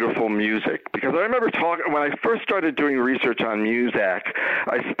term beautiful music, because I remember talking, when I first started doing research on Muzak,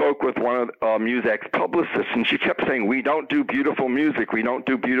 I spoke with one of Muzak's publicists, and she kept saying, we don't do beautiful music, we don't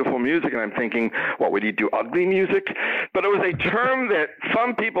do beautiful music. And I'm thinking, what, would you do ugly music? But it was a term that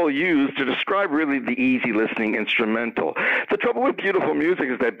some people use to describe really the easy listening instrumental. The trouble with beautiful music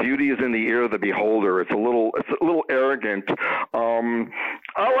is that beauty is in the ear of the beholder. It's a little arrogant.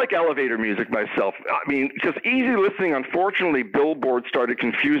 I like elevator music myself. I mean, because easy listening, unfortunately, Billboard started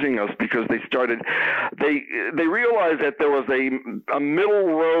confusing us, because they realized that there was a middle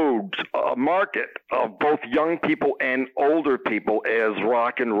road market of both young people and older people as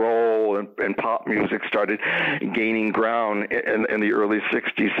rock and roll and pop music started gaining ground in the early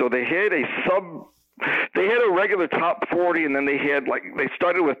 60s. So they had a regular top 40, and then they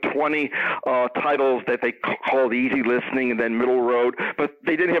started with 20 titles that they called easy listening, and then middle road, but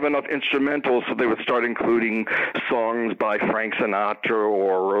they didn't have enough instrumentals, so they would start including songs by Frank Sinatra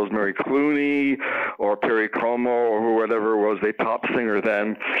or Rosemary Clooney or Perry Como or whatever was a pop singer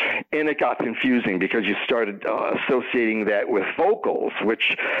then. And it got confusing because you started associating that with vocals,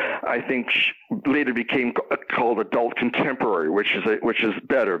 which I think later became called adult contemporary, which is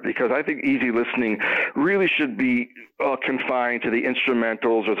better, because I think easy listening really should be confined to the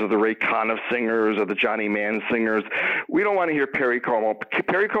instrumentals or to the Ray Conniff singers or the Johnny Mann singers. We don't want to hear Perry Como.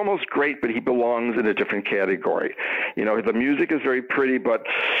 Perry Como's great, but he belongs in a different category. You know, the music is very pretty, but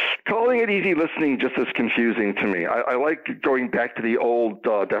calling it easy listening just is confusing to me. I like going back to the old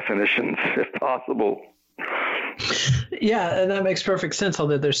definitions, if possible. Yeah, and that makes perfect sense,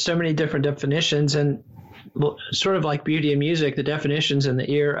 although there's so many different definitions, and sort of like beauty and music, the definitions in the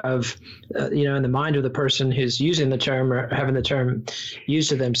ear of, in the mind of the person who's using the term or having the term used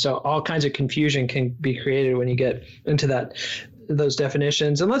to them. So all kinds of confusion can be created when you get into those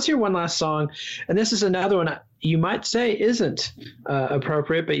definitions. And let's hear one last song. And this is another one you might say isn't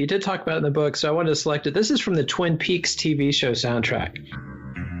appropriate, but you did talk about it in the book, so I wanted to select it. This is from the Twin Peaks TV show soundtrack.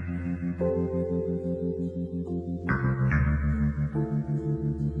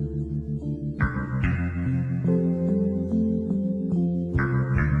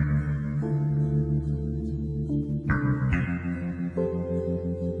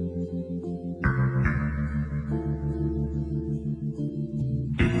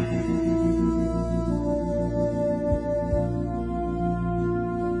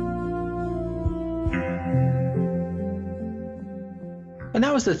 And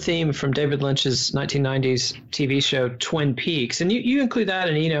that was the theme from David Lynch's 1990s TV show Twin Peaks. And you include that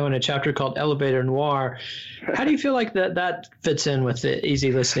in a chapter called Elevator Noir. How do you feel like that fits in with the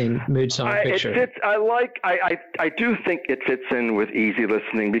easy listening mood song picture? I do think it fits in with easy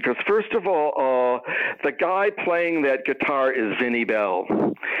listening, because first of all, the guy playing that guitar is Vinnie Bell.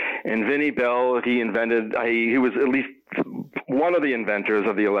 And Vinnie Bell, he was at least one of the inventors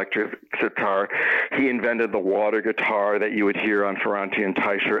of the electric guitar. He invented the water guitar that you would hear on Ferranti and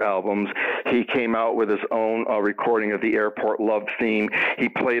Teicher albums. He came out with his own recording of the Airport Love theme. He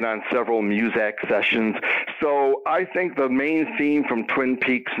played on several Muzak sessions. So I think the main theme from Twin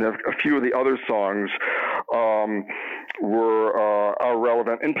Peaks and a few of the other songs are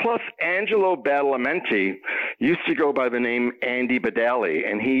relevant. And plus, Angelo Badalamenti used to go by the name Andy Badali,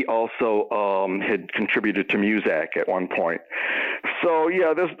 and he also had contributed to Muzak at one point. So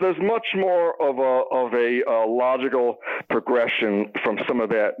yeah, there's much more of a logical progression from some of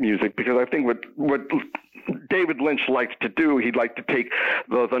that music, because I think what David Lynch likes to do, he'd like to take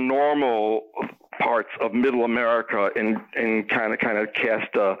the normal parts of Middle America and kind of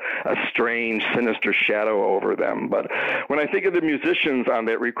cast a strange, sinister shadow over them. But when I think of the musicians on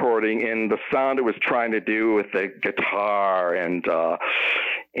that recording and the sound it was trying to do with the guitar and the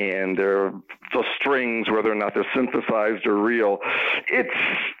strings, whether or not they're synthesized or real,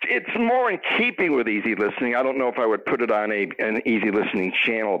 it's more in keeping with easy listening. I don't know if I would put it on an easy listening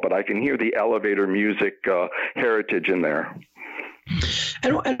channel, but I can hear the elevator music heritage in there.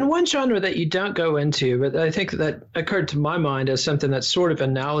 And one genre that you don't go into, but I think that occurred to my mind as something that's sort of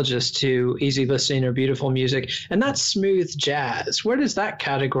analogous to easy listening or beautiful music, and that's smooth jazz. Where does that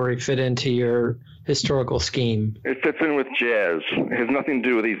category fit into your historical scheme? It fits in with jazz. It has nothing to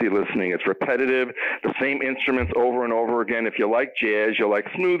do with easy listening. It's repetitive, the same instruments over and over again. If you like jazz, you'll like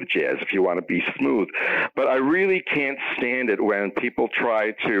smooth jazz if you want to be smooth. But I really can't stand it when people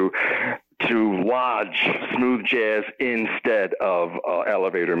try to lodge smooth jazz instead of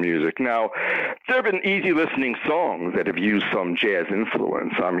elevator music. Now, there have been easy listening songs that have used some jazz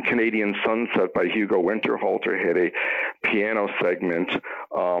influence. Canadian Sunset by Hugo Winterhalter had a piano segment.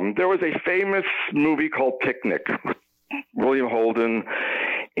 There was a famous movie called Picnic, William Holden,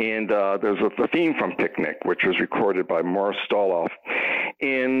 And there's the theme from Picnic, which was recorded by Morris Stoloff.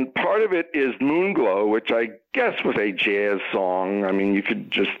 And part of it is Moonglow, which I guess was a jazz song. I mean, you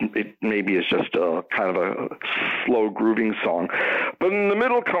could maybe it's just a kind of a slow grooving song. But in the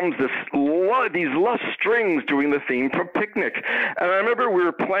middle comes these lush strings doing the theme from Picnic. And I remember we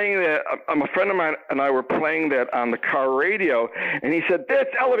were playing that, a friend of mine and I were playing that on the car radio, and he said, that's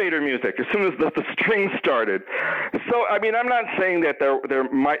elevator music, as soon as the strings started. So, I mean, I'm not saying that there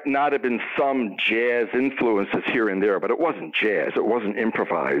might not have been some jazz influences here and there, but it wasn't jazz. It wasn't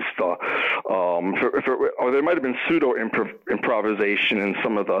improvised. Or there might have been pseudo-improvisation in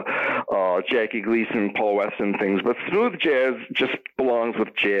some of the Jackie Gleason, Paul Weston things, but smooth jazz just belongs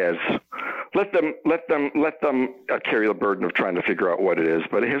with jazz. Let them carry the burden of trying to figure out what it is,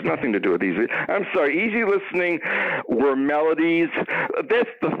 but it has nothing to do with easy. I'm sorry, easy listening were melodies. That's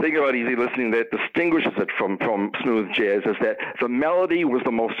the thing about easy listening that distinguishes it from smooth jazz, is that the melody was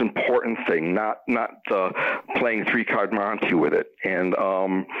the most important thing, not playing three-card Monte with it. And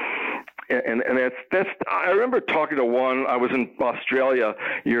that's. I remember talking to one. I was in Australia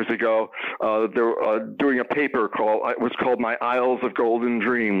years ago. They were doing a paper it was called "My Isles of Golden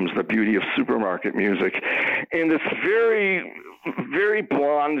Dreams: The Beauty of Supermarket Music," and this very, very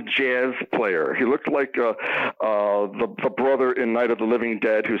blonde jazz player. He looked like the brother in Night of the Living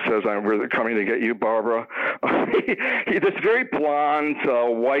Dead who says, "We're coming to get you, Barbara." This very blonde,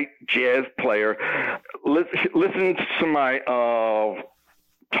 white jazz player listened to my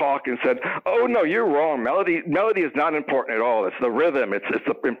talk and said, "Oh no, you're wrong. Melody is not important at all. It's the rhythm. It's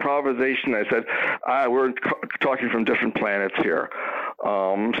the improvisation." I said, "We're talking from different planets here."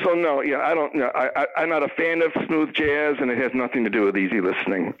 So no, yeah, I don't know. I'm not a fan of smooth jazz, and it has nothing to do with easy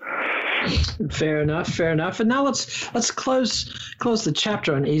listening. Fair enough. And now let's close the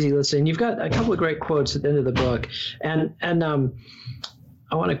chapter on easy listening. You've got a couple of great quotes at the end of the book, and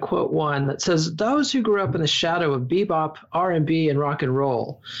I want to quote one that says, "Those who grew up in the shadow of bebop, R&B, and rock and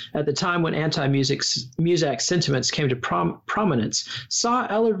roll at the time when anti-music sentiments came to prominence saw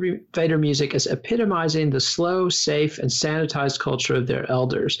elevator music as epitomizing the slow, safe, and sanitized culture of their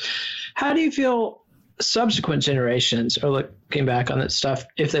elders." How do you feel subsequent generations are looking back on that stuff,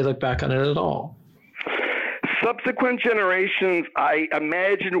 if they look back on it at all? Subsequent generations, I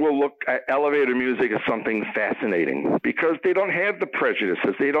imagine, will look at elevator music as something fascinating because they don't have the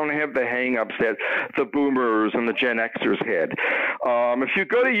prejudices. They don't have the hang-ups that the boomers and the Gen Xers had. If you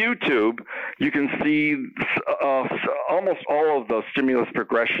go to YouTube, you can see almost all of the Stimulus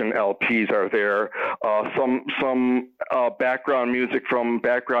Progression LPs are there. Some background music from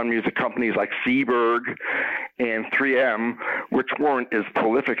background music companies like Seberg and 3M, which weren't as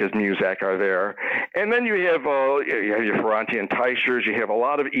prolific as Muzak, are there. And then you have your Ferranti and Teichers. You have a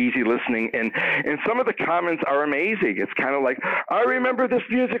lot of easy listening, and some of the comments are amazing. It's kind of like, I remember this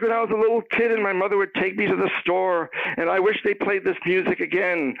music when I was a little kid, and my mother would take me to the store, and I wish they played this music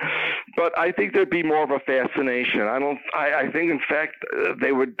again. But I think there'd be more of a fascination. I think in fact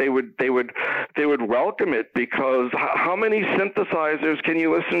they would welcome it, because how many synthesizers can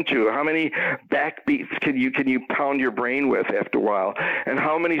you listen to? How many backbeats can you pound your brain with after a while? And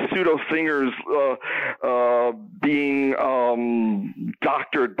how many pseudo singers being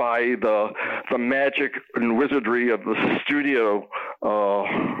doctored by the magic and wizardry of the studio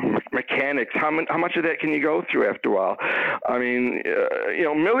mechanics? How much of that can you go through after a while? I mean,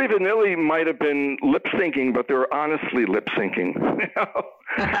 Milli Vanilli might have been lip syncing, but they were honestly lip syncing.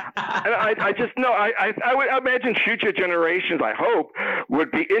 And I just know I would imagine future generations, I hope,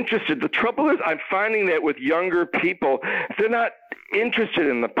 would be interested. The trouble is, I'm finding that with younger people, they're not interested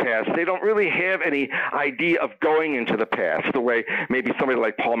in the past. They don't really have any idea of going into the past the way maybe somebody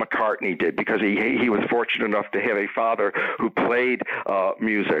like Paul McCartney did, because he was fortunate enough to have a father who played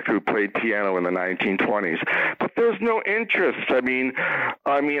music, who played piano in the 1920s. But there's no interest. I mean,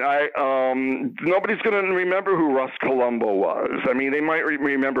 nobody's going to remember who Russ Columbo was. I mean, they might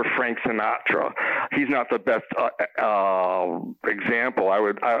remember Frank Sinatra. He's not the best example.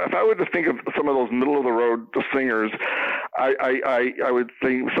 If I were to think of some of those middle of the road singers, I would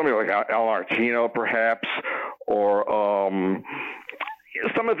think somebody like Al Martino, perhaps, or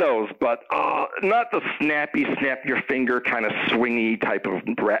some of those, but not the snappy, snap your finger kind of swingy type of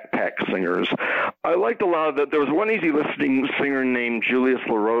Brat Pack singers. I liked a lot of that. There was one easy listening singer named Julius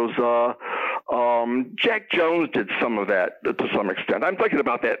LaRosa. Jack Jones did some of that to some extent. I'm thinking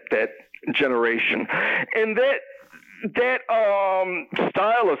about that generation, and that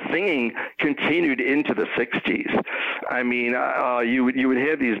style of singing continued into the 60s. I mean, you would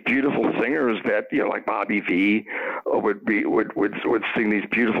have these beautiful singers that, like Bobby V would sing these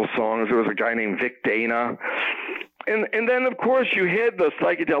beautiful songs. There was a guy named Vic Dana And then, of course, you had the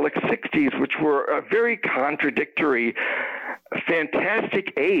psychedelic 60s, which were a very contradictory,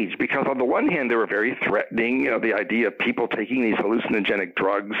 fantastic age, because on the one hand, they were very threatening, the idea of people taking these hallucinogenic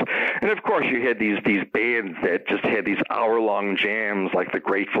drugs. And of course, you had these bands that just had these hour-long jams like the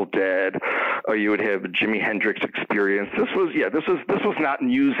Grateful Dead, or you would have Jimi Hendrix Experience. This was not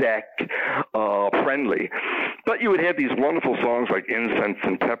Muzak friendly. But you would have these wonderful songs like Incense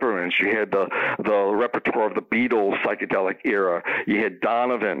and Peppermints. You had the repertoire of the Beatles psychedelic era. You had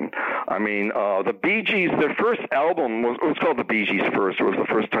Donovan. I mean, the Bee Gees, their first album was called the Bee Gees first. It was the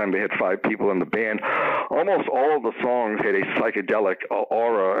first time they had 5 people in the band. Almost all of the songs had a psychedelic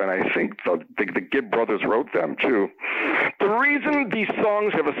aura, and I think the Gibb brothers wrote them too. The reason these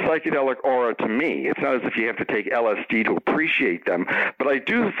songs have a psychedelic aura to me, it's not as if you have to take LSD to appreciate them, but I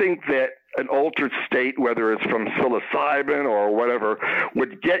do think that an altered state, whether it's from psilocybin or whatever,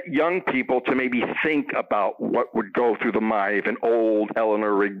 would get young people to maybe think about what would go through the mind of an old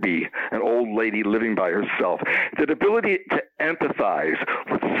Eleanor Rigby, an old lady living by herself. The ability to empathize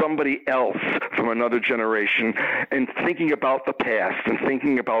with somebody else from another generation and thinking about the past and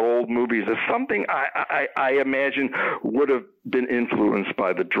thinking about old movies is something I imagine would have been influenced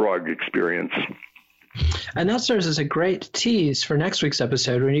by the drug experience. And that serves as a great tease for next week's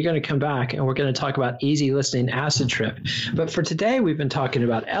episode when you're going to come back and we're going to talk about easy listening acid trip. But for today, we've been talking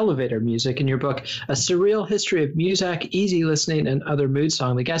about elevator music in your book, A Surreal History of Muzak, Easy Listening, and Other Mood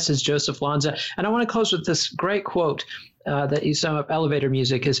Song. The guest is Joseph Lanza. And I want to close with this great quote that you sum up elevator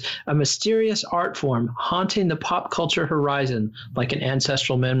music is a mysterious art form haunting the pop culture horizon like an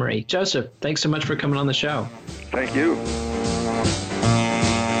ancestral memory. Joseph, thanks so much for coming on the show. Thank you.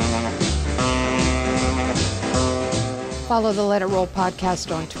 Follow the Let It Roll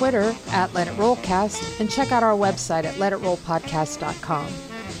podcast on Twitter at Let It Rollcast, and check out our website at letitrollpodcast.com.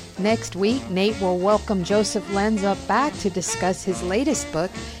 Next week, Nate will welcome Joseph Lanza back to discuss his latest book,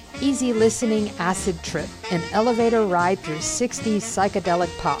 Easy Listening Acid Trip, an elevator ride through 60s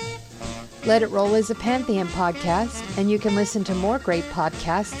psychedelic pop. Let It Roll is a Pantheon podcast, and you can listen to more great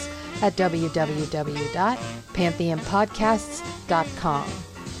podcasts at www.pantheonpodcasts.com.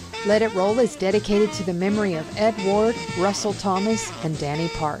 Let It Roll is dedicated to the memory of Ed Ward, Russell Thomas, and Danny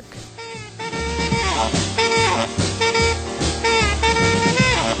Park.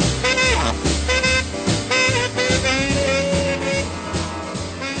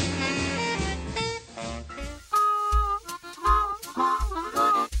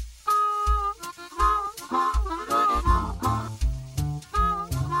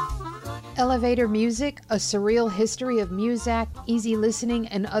 Elevator Music, A Surreal History of Muzak, Easy Listening,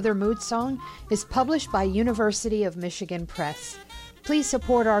 and Other Mood Song is published by University of Michigan Press. Please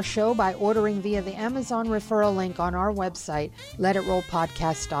support our show by ordering via the Amazon referral link on our website,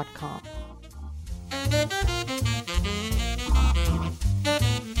 letitrollpodcast.com.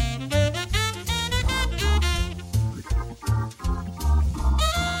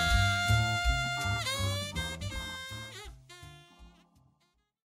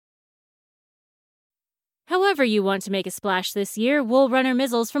 However you want to make a splash this year, Wool Runner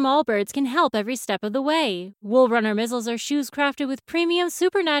Mizzles from Allbirds can help every step of the way. Wool Runner Mizzles are shoes crafted with premium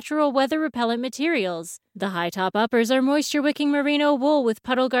supernatural weather-repellent materials. The high-top uppers are moisture-wicking merino wool with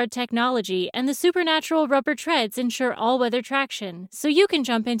puddle guard technology, and the supernatural rubber treads ensure all-weather traction, so you can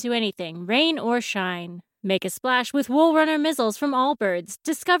jump into anything, rain or shine. Make a splash with Wool Runner Mizzles from Allbirds.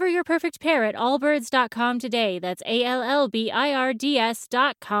 Discover your perfect pair at allbirds.com today. That's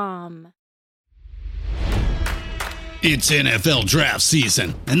ALLBIRDS.com. It's NFL draft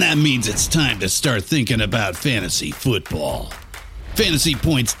season, and that means it's time to start thinking about fantasy football.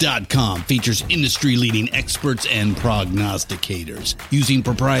 FantasyPoints.com features industry-leading experts and prognosticators using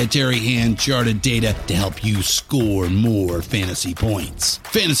proprietary hand-charted data to help you score more fantasy points.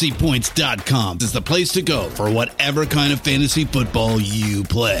 FantasyPoints.com is the place to go for whatever kind of fantasy football you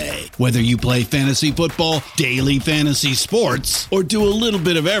play. Whether you play fantasy football, daily fantasy sports, or do a little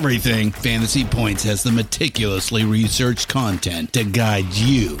bit of everything, Fantasy Points has the meticulously researched content to guide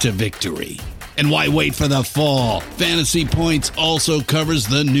you to victory. And why wait for the fall? Fantasy Points also covers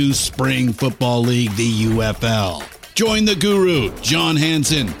the new spring football league, the UFL. Join the guru, John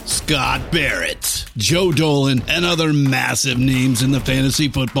Hansen, Scott Barrett, Joe Dolan, and other massive names in the fantasy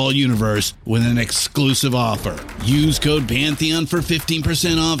football universe with an exclusive offer. Use code Pantheon for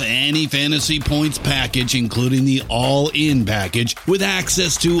 15% off any Fantasy Points package, including the all-in package, with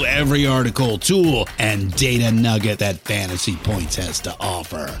access to every article, tool, and data nugget that Fantasy Points has to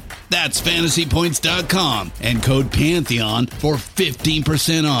offer. That's FantasyPoints.com and code Pantheon for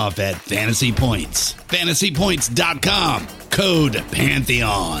 15% off at Fantasy Points. FantasyPoints.com. Code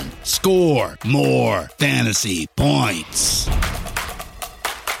Pantheon. Score more fantasy points.